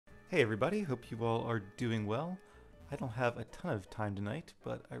Hey everybody, hope you all are doing well. I don't have a ton of time tonight,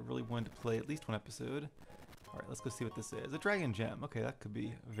 but I really wanted to play at least one episode. Alright, let's go see what this is. A Dragon Gem. Okay, that could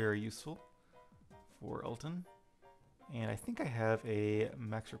be very useful for Ulton. And I think I have a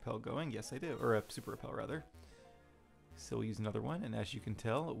Max Repel going. Yes, I do. Or a Super Repel, rather. So we'll use another one, and as you can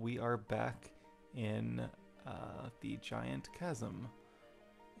tell, we are back in the Giant Chasm.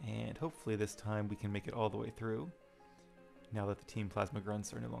 And hopefully this time we can make it all the way through. Now that the Team Plasma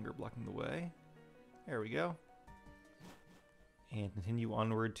Grunts are no longer blocking the way. There we go. And continue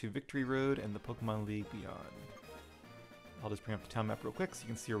onward to Victory Road and the Pokemon League beyond. I'll just bring up the town map real quick so you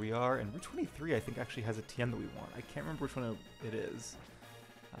can see where we are. And Route 23 I think actually has a TM that we want. I can't remember which one it is.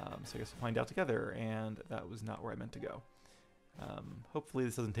 So I guess we'll find out together, and that was not where I meant to go. Hopefully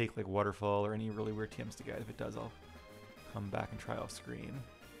this doesn't take like Waterfall or any really weird TMs to get. If it does, I'll come back and try off screen.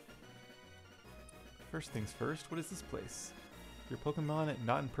 First things first, what is this place? Your Pokemon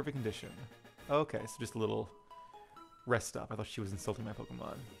not in perfect condition. Okay, so just a little rest stop. I thought she was insulting my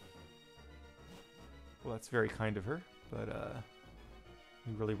Pokemon. Well, that's very kind of her, but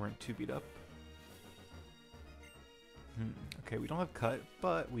we really weren't too beat up. Okay, we don't have Cut,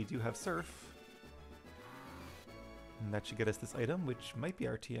 but we do have Surf. And that should get us this item, which might be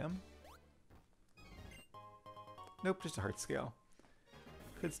our TM. Nope, just a Heart Scale.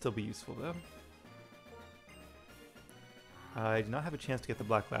 Could still be useful, though. I do not have a chance to get the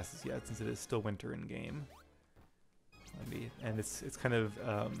black glasses yet, since it is still winter in game. And it's kind of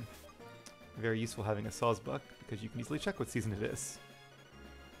very useful having a Sawsbuck, because you can easily check what season it is.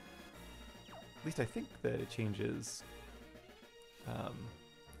 At least I think that it changes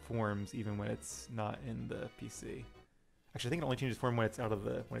forms even when it's not in the PC. Actually, I think it only changes form when it's out of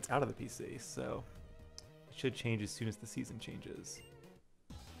the PC, so it should change as soon as the season changes.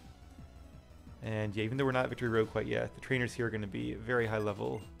 And yeah, even though we're not at Victory Road quite yet, the trainers here are going to be very high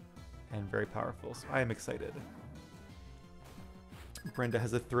level and very powerful, so I am excited. Brenda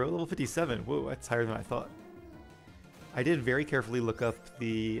has a throw level 57. Whoa, that's higher than I thought. I did very carefully look up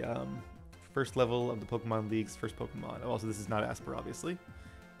the first level of the Pokemon League's first Pokemon. Oh, also, this is not Asper, obviously.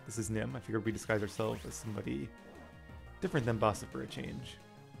 This is Nim. I figured we'd disguise ourselves as somebody different than Bossa for a change.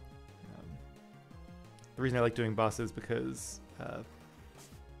 The reason I like doing Bossa is because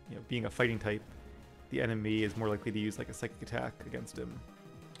you know, being a fighting type, the enemy is more likely to use like a psychic attack against him.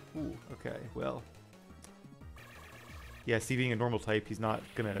 Ooh, okay, well. Yeah, see, being a normal type, he's not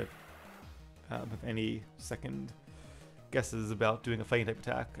gonna have any second guesses about doing a fighting type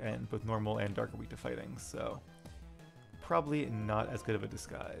attack, and both normal and dark are weak to fighting, so probably not as good of a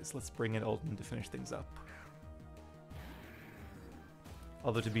disguise. Let's bring in Ulton to finish things up.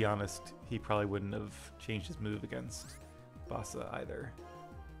 Although, to be honest, he probably wouldn't have changed his move against Bossa either.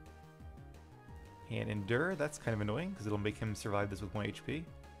 And Endure, that's kind of annoying, because it'll make him survive this with 1 HP.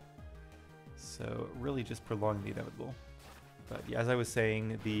 So really just prolong the inevitable. But yeah, as I was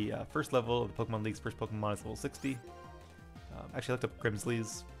saying, the first level of the Pokemon League's first Pokemon is level 60. Actually, I looked up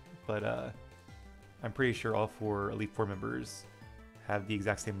Grimsley's, but I'm pretty sure all 4 Elite Four members have the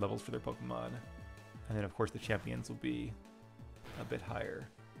exact same levels for their Pokemon. And then, of course, the champions will be a bit higher.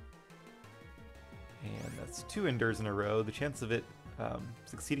 And that's 2 Endures in a row. The chance of it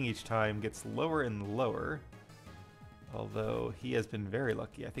succeeding each time gets lower and lower, although he has been very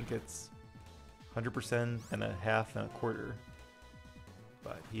lucky. I think it's 100% and a half and a quarter,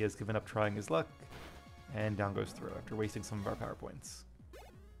 but he has given up trying his luck, and down goes Throw after wasting some of our power points.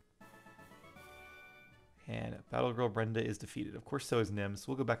 And Battle Girl Brenda is defeated. Of course, so is Nim, so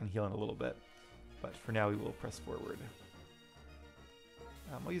we'll go back and heal in a little bit, but for now we will press forward.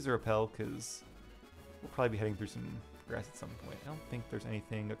 I'll use a Repel because we'll probably be heading through some grass at some point. I don't think there's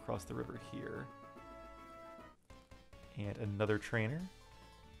anything across the river here. And another trainer.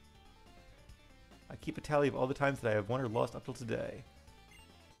 I keep a tally of all the times that I have won or lost up till today.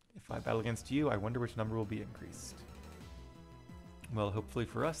 If I battle against you, I wonder which number will be increased. Well, hopefully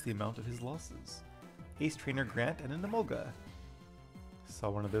for us, the amount of his losses. Ace Trainer Grant and an Emolga. Saw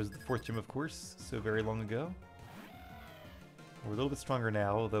one of those at the 4th gym, of course, so very long ago. We're a little bit stronger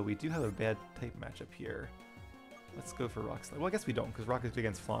now, although we do have a bad type matchup here. Let's go for Rock Slide. Well, I guess we don't, because Rock is good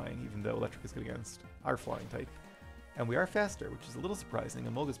against Flying, even though Electric is good against our Flying type. And we are faster, which is a little surprising.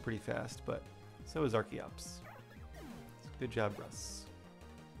 Emolga's pretty fast, but so is Archeops. Good job, Russ.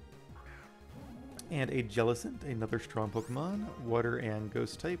 And a Jellicent, another strong Pokemon. Water and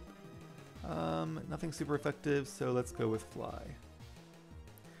Ghost type. Nothing super effective, so let's go with Fly.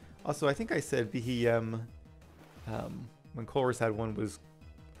 Also, I think I said Behem when Colress had one was...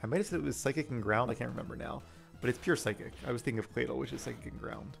 I might have said it was Psychic and Ground, I can't remember now. But it's pure Psychic. I was thinking of Claydol, which is Psychic and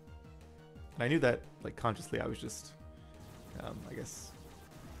Ground. And I knew that, like, consciously. I was just, I guess,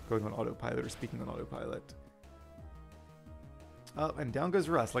 going on autopilot or speaking on autopilot. Oh, and down goes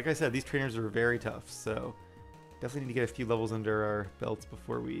Rust. Like I said, these trainers are very tough, so definitely need to get a few levels under our belts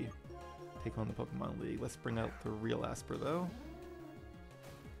before we take on the Pokemon League. Let's bring out the real Asper, though.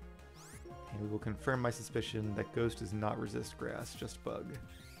 And we will confirm my suspicion that Ghost does not resist Grass, just Bug.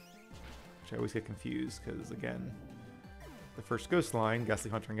 Which I always get confused, because, again, the first Ghost line,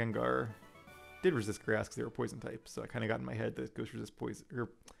 Ghastly Hunter and Gengar, did resist Grass because they were Poison type, so I kind of got in my head that Ghost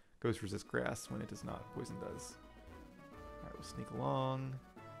resists Grass when it does not. Poison does. Alright, we'll sneak along.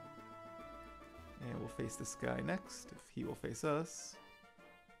 And we'll face this guy next, if he will face us.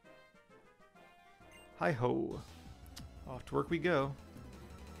 Hi-ho. Off to work we go.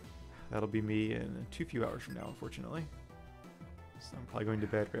 That'll be me in too few hours from now, unfortunately. So I'm probably going to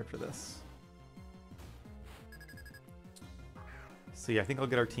bed right after this. So yeah, I think I'll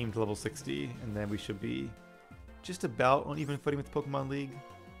get our team to level 60, and then we should be just about on even footing with the Pokemon League.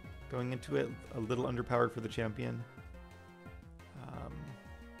 Going into it a little underpowered for the champion.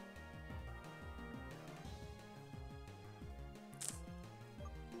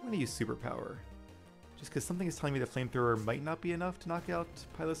 I'm going to use Superpower. Just because something is telling me that Flamethrower might not be enough to knock out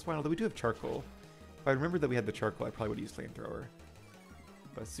Piloswine, although we do have Charcoal. If I remembered that we had the Charcoal, I probably would use Flamethrower.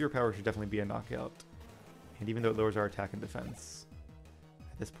 But Superpower should definitely be a knockout. And even though it lowers our attack and defense,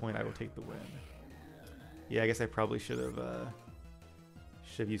 at this point I will take the win. Yeah, I guess I probably should have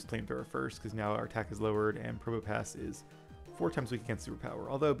used Flamethrower first, because now our attack is lowered and Probopass is 4 times weak against Superpower.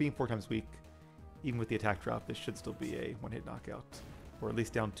 Although being 4 times weak, even with the attack drop, this should still be a one-hit knockout. Or at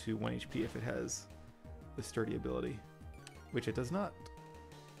least down to 1 HP if it has the sturdy ability, which it does not.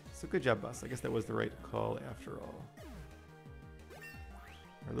 So good job, Bus. I guess that was the right call after all.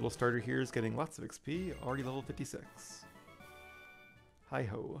 Our little starter here is getting lots of XP, already level 56.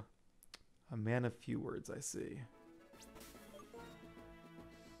 Hi-ho. A man of few words, I see.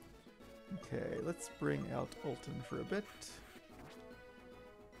 Okay, let's bring out Ulton for a bit.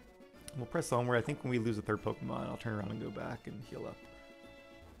 We'll press onward. I think when we lose a third Pokemon, I'll turn around and go back and heal up.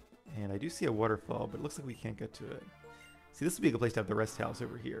 And I do see a waterfall, but it looks like we can't get to it. See, this would be a good place to have the rest house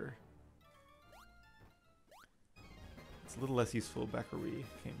over here. It's a little less useful back where we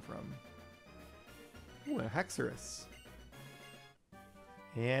came from. Ooh, a Haxorus.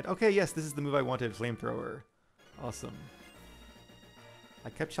 And, okay, yes, this is the move I wanted, Flamethrower. Awesome. I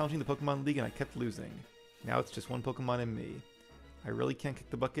kept challenging the Pokemon League and I kept losing. Now it's just one Pokemon and me. I really can't kick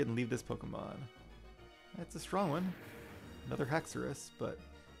the bucket and leave this Pokemon. That's a strong one. Another Haxorus, but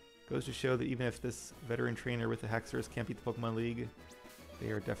goes to show that even if this veteran trainer with the Haxorus can't beat the Pokemon League, they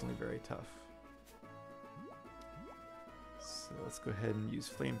are definitely very tough. So let's go ahead and use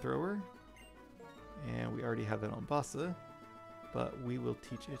Flamethrower. And we already have that on Bassa, but we will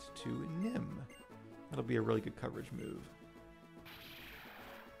teach it to Nim. That'll be a really good coverage move.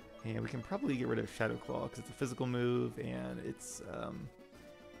 And we can probably get rid of Shadow Claw because it's a physical move and it's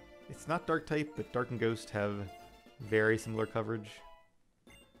not Dark type, but Dark and Ghost have very similar coverage.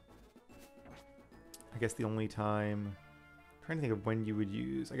 I guess the only time, I'm trying to think of when you would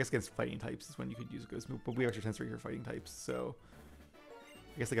use, I guess against fighting types is when you could use a Ghost move, but we have Extra Sensory here fighting types, so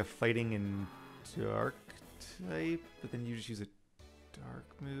I guess like a fighting and Dark type, but then you just use a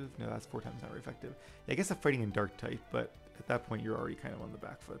Dark move? No, that's 4 times not very effective. Yeah, I guess a fighting and Dark type, but at that point you're already kind of on the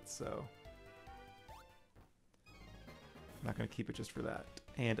back foot, so I'm not going to keep it just for that.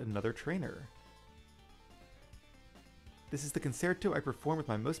 And another trainer. This is the concerto I perform with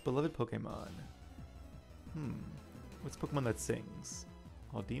my most beloved Pokemon. What's Pokemon that sings?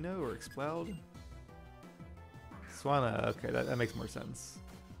 Aldino or Exploud? Swanna, okay, that makes more sense.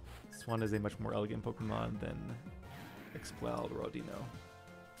 Swanna is a much more elegant Pokemon than Exploud or Aldino.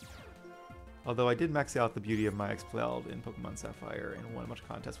 Although I did max out the beauty of my Exploud in Pokemon Sapphire and won a bunch of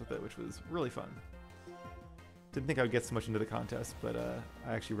contests with it, which was really fun. Didn't think I would get so much into the contest, but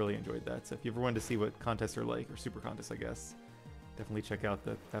I actually really enjoyed that. So if you ever wanted to see what contests are like, or super contests I guess, definitely check out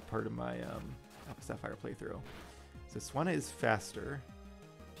that part of my Alpha Sapphire playthrough. So Swanna is faster,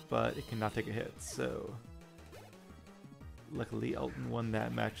 but it cannot take a hit, so luckily Elton won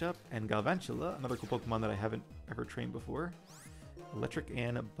that matchup. And Galvantula, another cool Pokemon that I haven't ever trained before. Electric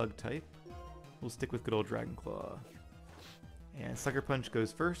and Bug type. We'll stick with good old Dragon Claw. And Sucker Punch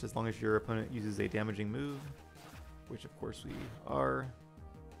goes first as long as your opponent uses a damaging move, which of course we are.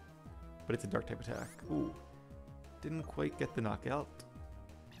 But it's a Dark type attack. Ooh, didn't quite get the knockout.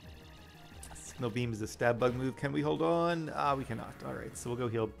 Signal Beam is a stab bug move. Can we hold on? Ah, we cannot. Alright, so we'll go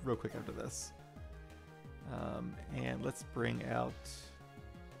heal real quick after this. And let's bring out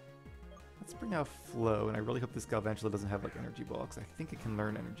Flow, and I really hope this Galvantula doesn't have like Energy Ball, because I think it can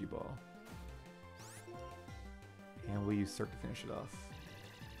learn Energy Ball. And we'll use Surf to finish it off.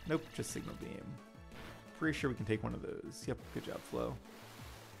 Nope, just Signal Beam. Pretty sure we can take one of those. Yep, good job, Flo.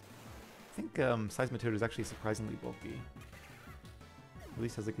 I think Seismitoad is actually surprisingly bulky. At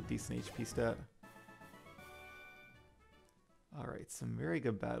least has like a decent HP stat. Alright, some very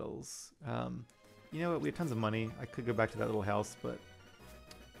good battles. You know what, we have tons of money. I could go back to that little house, but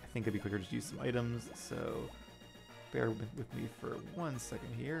I think it'd be quicker to just use some items, so bear with me for 1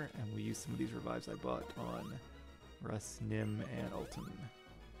 second here, and we'll use some of these revives I bought on Russ, Nim, and Alton.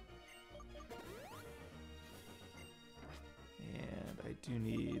 And I do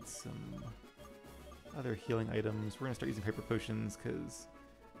need some other healing items. We're going to start using Hyper Potions, because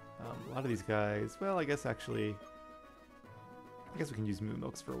a lot of these guys, well, I guess we can use Moo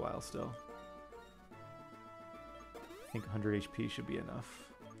Milks for a while still. I think 100 HP should be enough.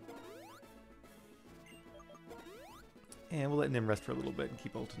 And we'll let Nim rest for a little bit and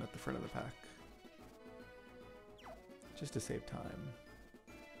keep Alton at the front of the pack. Just to save time.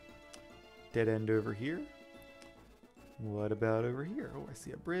 Dead end over here. What about over here? Oh, I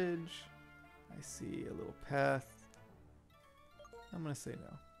see a bridge. I see a little path. I'm going to say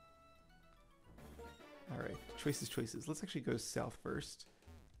no. Alright, choices. Let's actually go south first.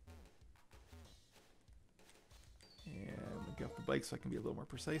 And get off the bike so I can be a little more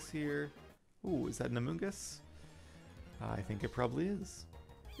precise here. Ooh, is that an Amoonguss? I think it probably is.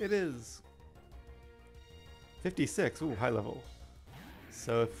 It is. 56, ooh, high level.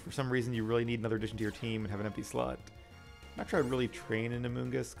 So if for some reason you really need another addition to your team and have an empty slot, I'm not sure I'd really train an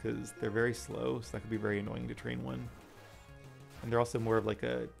Amoonguss because they're very slow, so that could be very annoying to train one. And they're also more of like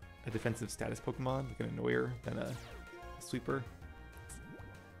a defensive status Pokemon, like an Annoyer than a Sweeper.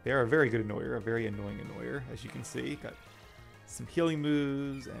 They are a very good Annoyer, a very annoying Annoyer, as you can see. Got some healing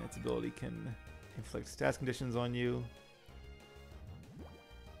moves, and its ability can inflict status conditions on you.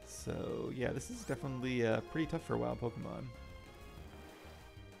 So yeah, this is definitely pretty tough for a wild Pokemon.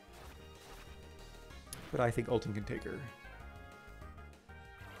 But I think Alton can take her.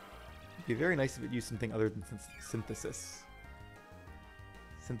 It'd be very nice if it used something other than Synthesis.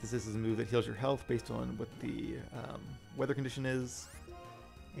 Synthesis is a move that heals your health based on what the weather condition is.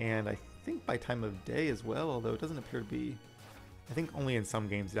 And I think by time of day as well, although it doesn't appear to be... I think only in some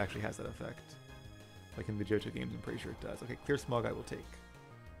games it actually has that effect. Like in the Johto games, I'm pretty sure it does. Okay, Clear Smog I will take.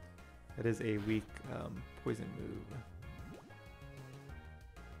 That is a weak poison move.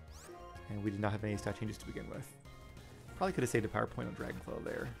 And we did not have any stat changes to begin with. Probably could have saved a power point on Dragonflow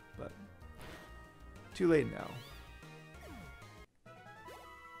there, but too late now.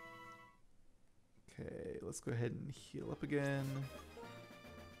 Okay, let's go ahead and heal up again.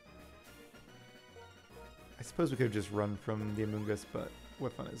 I suppose we could have just run from the Amoonguss, but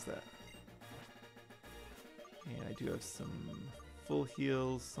what fun is that? And I do have some full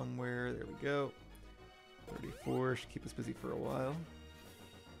heals somewhere. There we go. 34 should keep us busy for a while.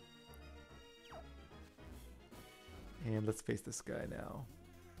 And let's face this guy now.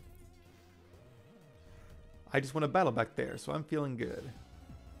 I just want to battle back there, so I'm feeling good.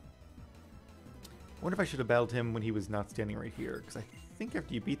 I wonder if I should have battled him when he was not standing right here, because I think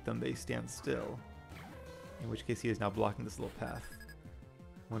after you beat them, they stand still. In which case he is now blocking this little path.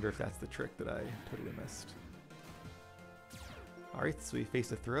 I wonder if that's the trick that I totally missed. Alright, so we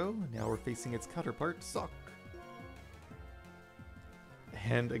faced a throw, now we're facing its counterpart, Sock.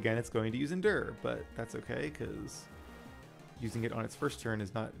 And again, it's going to use Endure, but that's okay, because using it on its first turn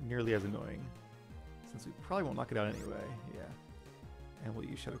is not nearly as annoying. Since we probably won't knock it out anyway, yeah. And we'll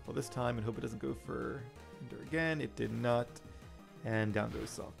use Shadow Claw this time and hope it doesn't go for Endure again. It did not. And down goes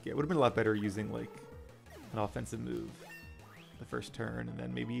Sock. Yeah, it would have been a lot better using like an offensive move the first turn and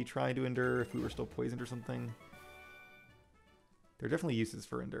then maybe trying to Endure if we were still poisoned or something. There are definitely uses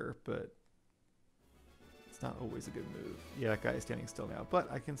for Endure, but it's not always a good move. Yeah, that guy is standing still now,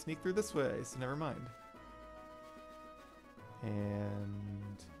 but I can sneak through this way, so never mind.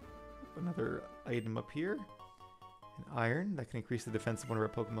 And another item up here. An iron that can increase the defense of one of our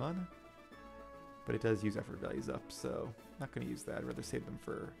Pokemon. But it does use effort values up, so I'm not going to use that. I'd rather save them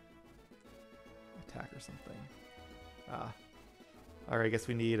for attack or something. Ah. Alright, I guess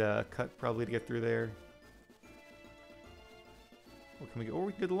we need a cut probably to get through there. What can we go? Oh,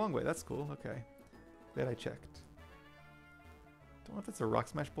 we can go the long way. That's cool. Okay. Glad I checked. Don't know if it's a Rock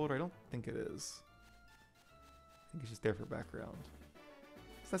Smash Boulder. I don't think it is. I think it's just there for background.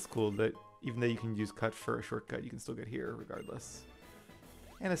 So that's cool that even though you can use cut for a shortcut, you can still get here regardless.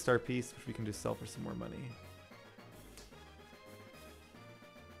 And a star piece, which we can just sell for some more money.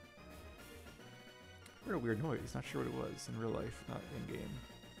 Heard a weird noise. Not sure what it was in real life, not in game.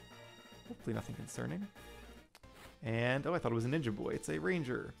 Hopefully nothing concerning. And oh, I thought it was a Ninja Boy. It's a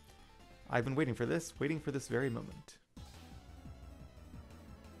Ranger. I've been waiting for this very moment.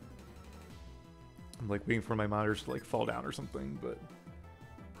 I'm like waiting for my monitors to like fall down or something, but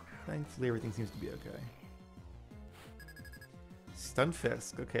thankfully everything seems to be okay.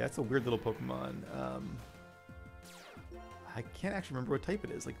 Stunfisk. Okay, that's a weird little Pokemon. I can't actually remember what type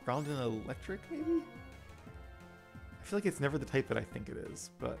it is. Like ground and electric, maybe? I feel like it's never the type that I think it is,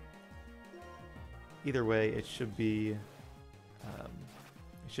 but either way, it should be.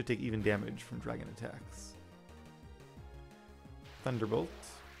 It should take even damage from dragon attacks. Thunderbolt.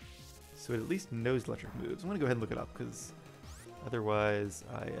 So it at least knows electric moves. I'm gonna go ahead and look it up because otherwise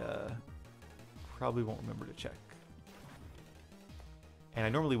I probably won't remember to check. And I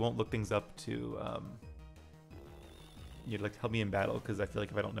normally won't look things up to like help me in battle because I feel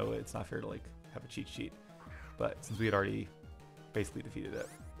like if I don't know it, it's not fair to like have a cheat sheet. But since we had already basically defeated it.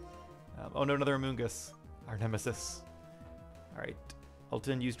 Oh no, another Amoonguss, our nemesis. Alright,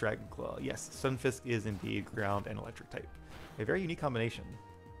 Alton used Dragon Claw. Yes, Stunfisk is indeed ground and electric type. A very unique combination.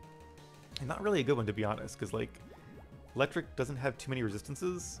 And not really a good one to be honest, because like, electric doesn't have too many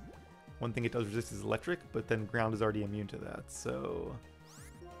resistances. One thing it does resist is electric, but then ground is already immune to that, so...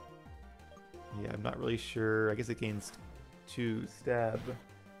 yeah, I'm not really sure. I guess it gains 2 stab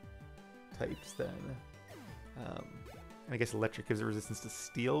types then. And I guess electric gives it resistance to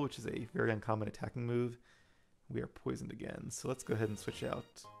steel, which is a very uncommon attacking move. We are poisoned again, so let's go ahead and switch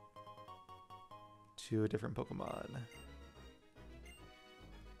out to a different Pokemon.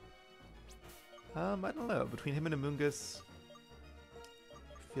 I don't know. Between him and Amoonguss,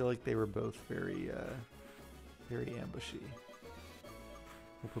 I feel like they were both very ambushy.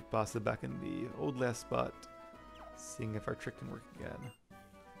 We'll put Bassa back in the old last spot, seeing if our trick can work again.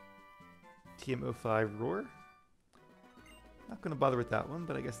 TM05 Roar. Not going to bother with that one,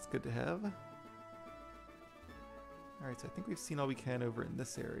 but I guess it's good to have. Alright, so I think we've seen all we can over in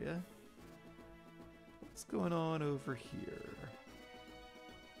this area. What's going on over here?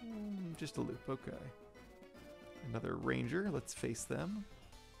 Just a loop, okay. Another ranger, let's face them.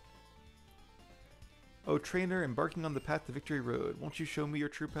 Oh, trainer, embarking on the path to Victory Road. Won't you show me your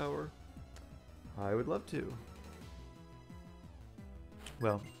true power? I would love to.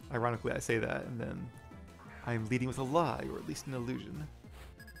 Well, ironically I say that, and then I'm leading with a lie, or at least an illusion.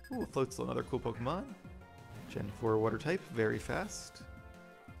 Ooh, Floatzel, another cool Pokemon. Gen 4 water type, very fast.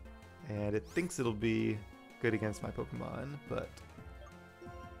 And it thinks it'll be good against my Pokemon, but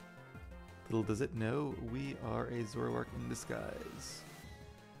little does it know, we are a Zoroark in disguise.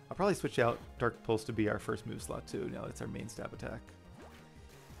 I'll probably switch out Dark Pulse to be our first move slot too, now it's our main stab attack.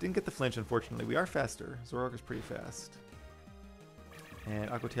 Didn't get the flinch, unfortunately. We are faster. Zoroark is pretty fast. And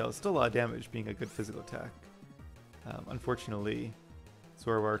Aqua Tail is still a lot of damage, being a good physical attack. Unfortunately,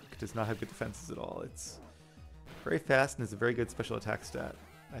 Zoroark does not have good defenses at all. It's very fast and is a very good special attack stat.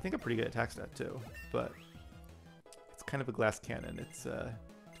 I think a pretty good attack stat too, but it's kind of a glass cannon. Its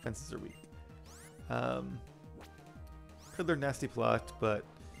defenses are weak. Could learn Nasty Plot, but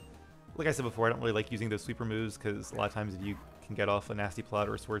like I said before, I don't really like using those sweeper moves because a lot of times if you can get off a Nasty Plot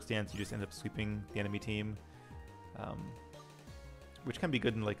or a Swords Dance, you just end up sweeping the enemy team, which can be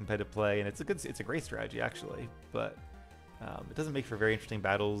good in like competitive play, and it's a great strategy actually, but it doesn't make for very interesting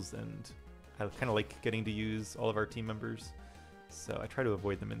battles, and I kind of like getting to use all of our team members, so I try to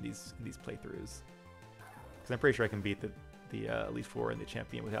avoid them in these playthroughs because I'm pretty sure I can beat the Elite Four and the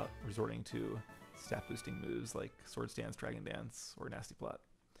champion without resorting to stat boosting moves like Swords Dance, Dragon Dance, or Nasty Plot.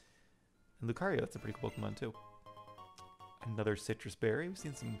 And Lucario, that's a pretty cool Pokemon too. Another Citrus Berry. We've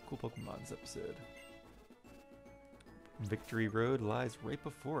seen some cool Pokemon this episode. Victory Road lies right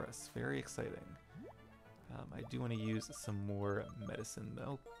before us. Very exciting. I do want to use some more medicine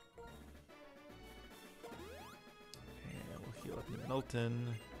though. And we'll heal up Milton.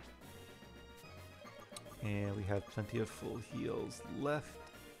 And we have plenty of full heals left,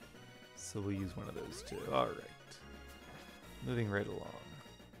 so we'll use one of those too. Alright. Moving right along.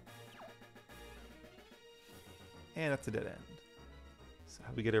 And that's a dead end. So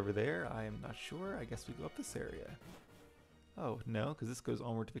how we get over there, I am not sure. I guess we go up this area. Oh, no, because this goes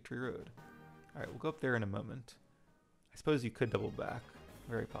onward to Victory Road. Alright, we'll go up there in a moment. I suppose you could double back.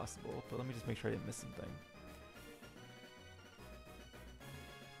 Very possible, but let me just make sure I didn't miss something.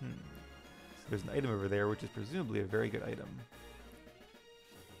 So there's an item over there, which is presumably a very good item.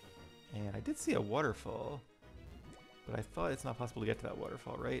 And I did see a waterfall, but I thought it's not possible to get to that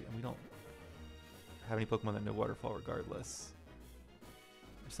waterfall, right? And we don't have any Pokemon that know waterfall regardless.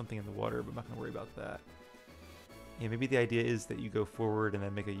 There's something in the water, but I'm not going to worry about that. Yeah, maybe the idea is that you go forward and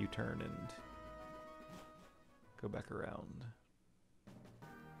then make a U-turn and go back around.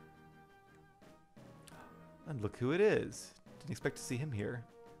 And look who it is. Didn't expect to see him here.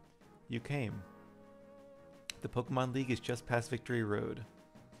 You came. The Pokemon League is just past Victory Road.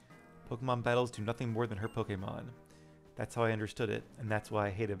 Pokemon battles do nothing more than hurt Pokemon. That's how I understood it, and that's why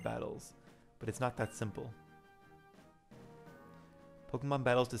I hated battles. But it's not that simple. Pokemon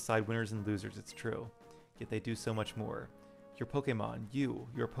battles decide winners and losers, it's true. Yet they do so much more. Your Pokemon, you,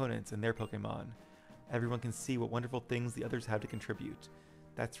 your opponents, and their Pokemon. Everyone can see what wonderful things the others have to contribute.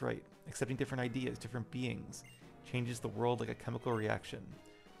 That's right, accepting different ideas, different beings, changes the world like a chemical reaction.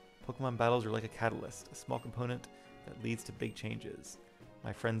 Pokemon battles are like a catalyst, a small component that leads to big changes.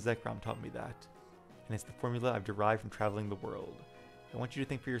 My friend Zekrom taught me that, and it's the formula I've derived from traveling the world. I want you to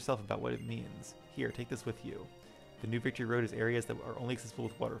think for yourself about what it means. Here, take this with you. The new Victory Road is areas that are only accessible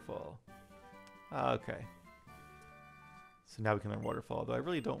with Waterfall. Ah, okay. So now we can learn Waterfall, though I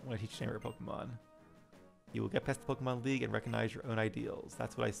really don't want to teach any of our Pokemon. You will get past the Pokemon League and recognize your own ideals.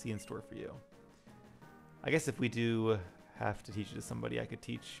 That's what I see in store for you. I guess if we do have to teach it to somebody, I could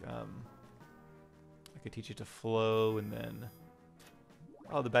teach it to Flo, and then...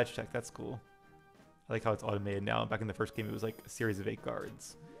 Oh, the badge check, that's cool. I like how it's automated now. Back in the first game, it was like a series of 8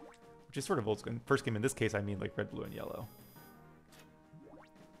 guards, which is sort of old school. First game, in this case, I mean like red, blue, and yellow.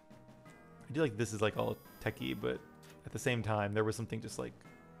 I do like this is like all techie, but at the same time, there was something just like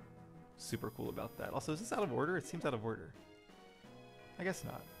super cool about that. Also, is this out of order? It seems out of order. I guess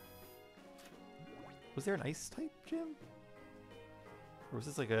not. Was there an ice type gym? Or was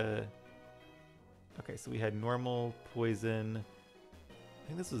this like a... Okay, so we had normal, poison. I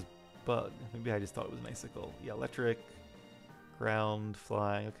think this was bug. Maybe I just thought it was an icicle. Yeah, electric, ground,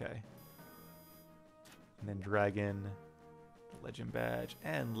 flying, okay. And then dragon, legend badge,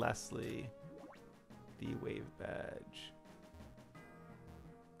 and lastly, the wave badge.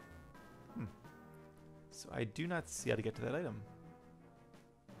 So I do not see how to get to that item.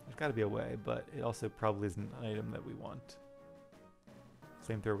 There's got to be a way, but it also probably isn't an item that we want.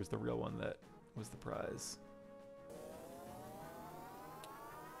 Flamethrower was the real one that was the prize.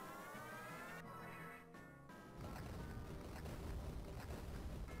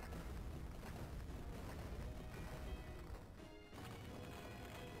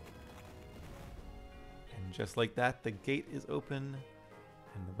 And just like that, the gate is open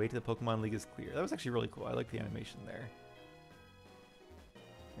and the way to the Pokemon League is clear. That was actually really cool. I like the animation there.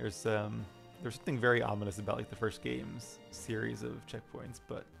 There's something very ominous about like the first game's series of checkpoints,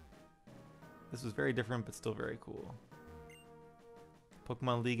 but this was very different but still very cool.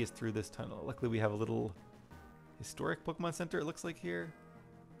 Pokemon League is through this tunnel. Luckily we have a little historic Pokemon Center, it looks like here.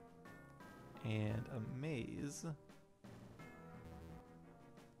 And a maze.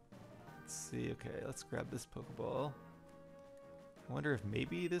 Let's see, okay, let's grab this Pokeball. I wonder if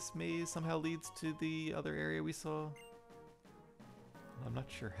maybe this maze somehow leads to the other area we saw. I'm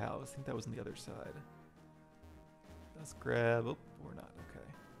not sure how. I think that was on the other side. Let's grab... Oh, or not. Okay.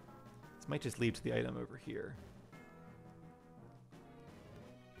 This might just lead to the item over here.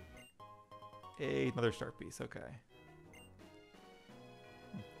 Another start piece. Okay.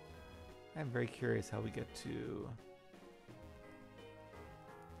 I'm very curious how we get to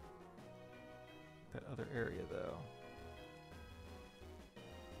that other area, though.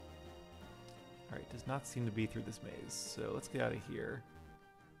 Alright, does not seem to be through this maze, so let's get out of here.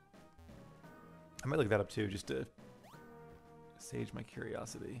 I might look that up too, just to sage my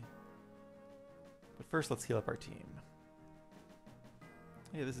curiosity. But first, let's heal up our team.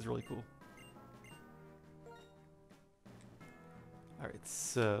 Yeah, this is really cool. Alright,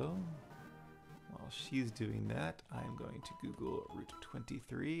 so while she's doing that, I'm going to Google Route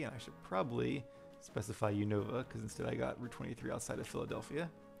 23, and I should probably specify Unova, because instead I got Route 23 outside of Philadelphia.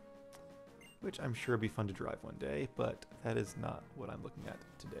 Which I'm sure would be fun to drive one day, but that is not what I'm looking at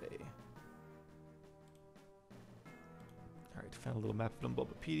today. Alright, found a little map from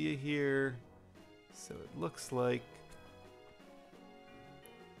Bulbapedia here. So it looks like...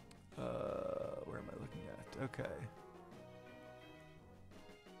 where am I looking at? Okay.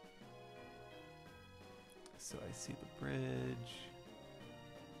 So I see the bridge.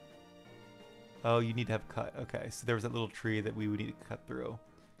 Oh, you need to have cut. Okay, so there was that little tree that we would need to cut through.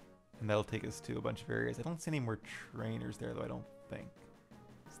 And that'll take us to a bunch of areas. I don't see any more trainers there, though, I don't think.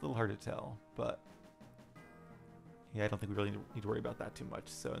 It's a little hard to tell, but... Yeah, I don't think we really need to worry about that too much.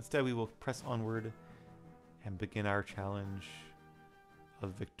 So instead, we will press onward and begin our challenge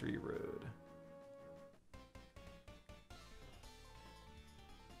of Victory Road.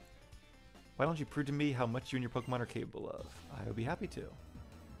 Why don't you prove to me how much you and your Pokemon are capable of? I would be happy to.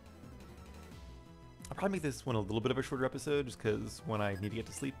 I'll probably make this one a little bit of a shorter episode, just because, one, I need to get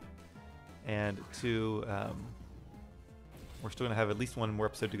to sleep. And 2, we're still going to have at least one more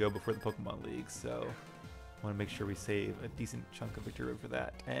episode to go before the Pokemon League, so I want to make sure we save a decent chunk of Victory Road for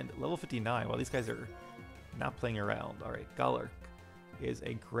that. And level 59, while these guys are not playing around. Alright, Galark is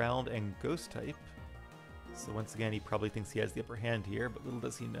a ground and ghost type. So once again, he probably thinks he has the upper hand here, but little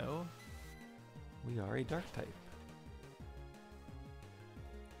does he know, we are a dark type.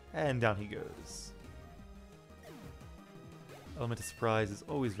 And down he goes. Element of surprise is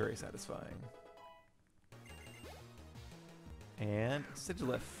always very satisfying. And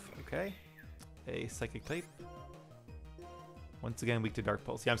Sigilyph, okay. A psychic type. Once again, weak to Dark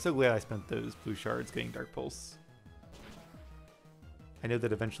Pulse. Yeah, I'm so glad I spent those blue shards getting Dark Pulse. I know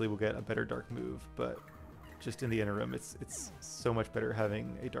that eventually we'll get a better Dark move, but just in the interim, it's so much better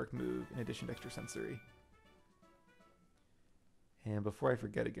having a Dark move in addition to Extra Sensory. And before I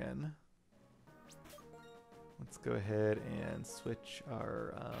forget again, let's go ahead and switch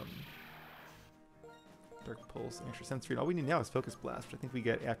our Dark Pulse and Extra Sensory. And all we need now is Focus Blast, which I think we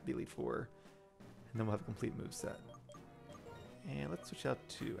get after the Elite Four. And then we'll have a complete move set. And let's switch out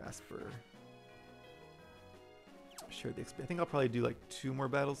to Asper. Share the XP. I think I'll probably do like 2 more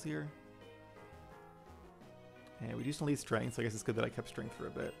battles here. And we do still need Strength, so I guess it's good that I kept Strength for a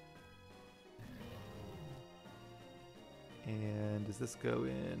bit. And does this go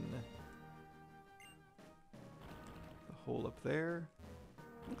in the hole up there?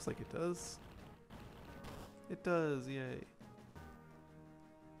 Looks like it does. It does, yay.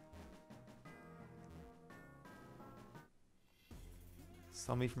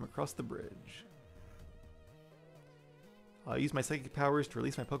 Saw me from across the bridge. I'll use my psychic powers to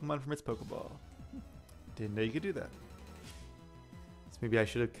release my Pokemon from its Pokeball. Didn't know you could do that. So maybe I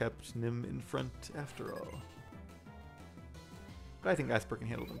should have kept Nim in front after all. But I think Asper can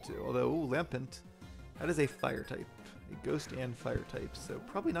handle them too. Although, ooh, Lampent, that is a fire type. A ghost and fire type, so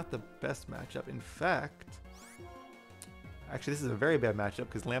probably not the best matchup. In fact, actually this is a very bad matchup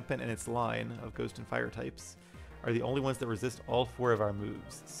because Lampent and its line of ghost and fire types are the only ones that resist all 4 of our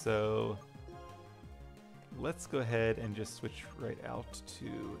moves. So let's go ahead and just switch right out to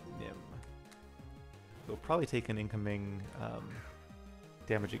Nim. We'll probably take an incoming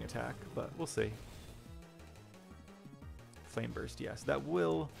damaging attack, but we'll see. Flame Burst, yes. That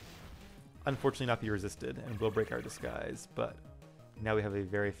will unfortunately not be resisted and will break our disguise, but now we have a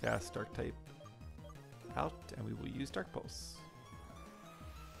very fast Dark type out, and we will use Dark Pulse.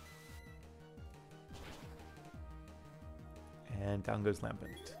 And down goes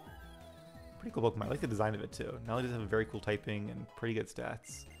Lampent. Pretty cool Pokemon. I like the design of it too. Not only does it have a very cool typing and pretty good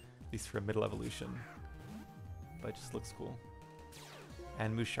stats, at least for a middle evolution, but it just looks cool.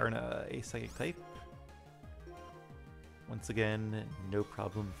 And Musharna, a psychic type. Once again, no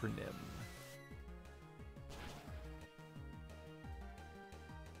problem for Nim.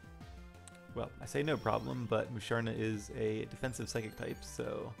 Well, I say no problem, but Musharna is a defensive psychic type,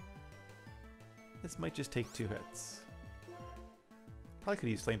 so this might just take 2 hits. Probably could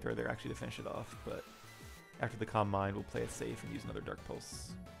use Flamethrower there actually to finish it off, but after the Calm Mind, we'll play it safe and use another Dark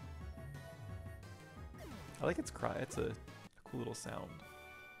Pulse. I like its cry, it's a cool little sound.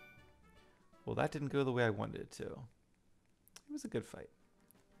 Well, that didn't go the way I wanted it to. It was a good fight.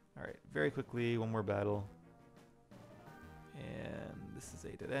 Alright, very quickly, one more battle. And this is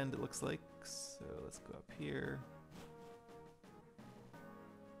a dead end, it looks like. So let's go up here.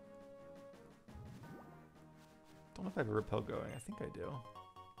 Don't know if I have a Repel going. I think I do.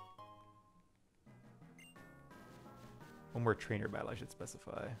 One more trainer battle I should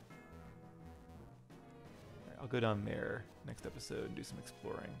specify. Alright, I'll go down there next episode and do some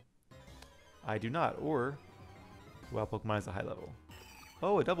exploring. I do not, or Wild Pokemon is a high level.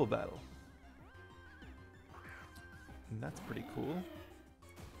 Oh, a double battle. And that's pretty cool.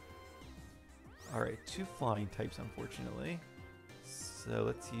 Alright, 2 flying types, unfortunately. So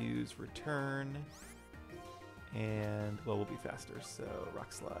let's use Return. And, well, we'll be faster, so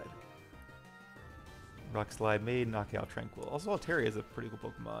Rock Slide. Rock Slide may knock out Tranquil. Also, Altaria is a pretty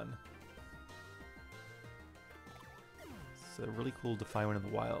cool Pokemon. So really cool to find one in the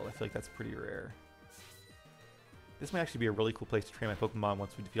wild. I feel like that's pretty rare. This might actually be a really cool place to train my Pokemon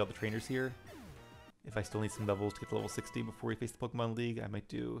once we defeat all the trainers here. If I still need some levels to get to level 60 before we face the Pokemon League, I might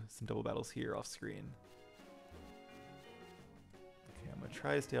do some double battles here off screen. Okay, I'm going to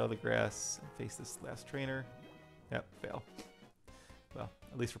try to stay out of the grass and face this last trainer. Yep, fail. Well,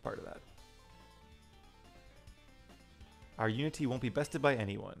 at least for part of that. Our Unity won't be bested by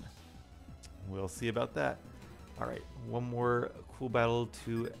anyone. We'll see about that. Alright, one more cool battle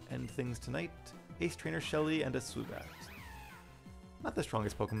to end things tonight. Ace Trainer Shelly and a Swoobat. Not the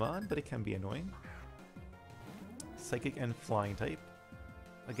strongest Pokemon, but it can be annoying. Psychic and Flying type.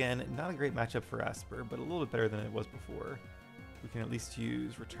 Again, not a great matchup for Asper, but a little bit better than it was before. We can at least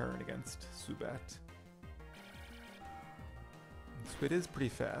use Return against Swoobat. Squid is pretty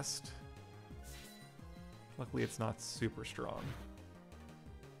fast. Luckily it's not super strong.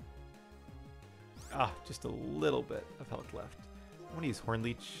 Ah, just a little bit of health left. I'm going to use Horn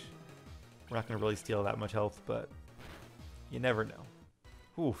Leech. We're not going to really steal that much health, but you never know.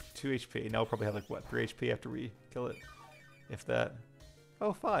 Ooh, 2 HP. Now we'll probably have like, what, 3 HP after we kill it? If that.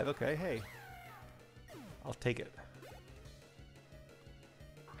 Oh, 5. Okay, hey. I'll take it.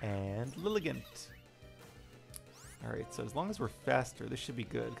 And Lilligant. Alright, so as long as we're faster, this should be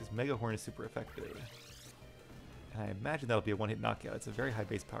good, because Mega Horn is super effective. And I imagine that'll be a one-hit knockout. It's a very high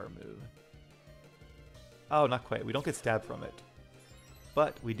base power move. Oh, not quite. We don't get stabbed from it.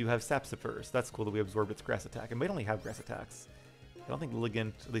 But we do have Sapsifer, so that's cool that we absorbed its grass attack. It might only have grass attacks. I don't think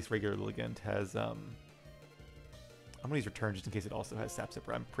Lilligant, at least regular Lilligant, has... I'm going to use Return just in case it also has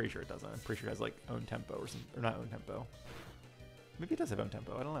Sapsifer. I'm pretty sure it doesn't. I'm pretty sure it has, like, Own Tempo or something. Or not Own Tempo. Maybe it does have Own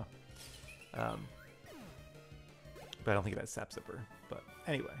Tempo. I don't know. But I don't think it has Sapsifer. But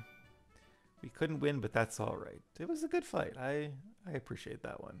anyway. We couldn't win, but that's alright. It was a good fight. I appreciate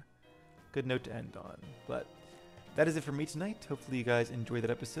that one. Good note to end on. But that is it for me tonight. Hopefully you guys enjoyed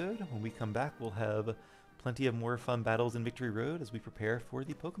that episode. When we come back, we'll have plenty of more fun battles in Victory Road as we prepare for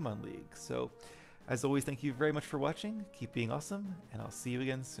the Pokemon League. So, as always, thank you very much for watching. Keep being awesome, and I'll see you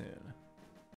again soon.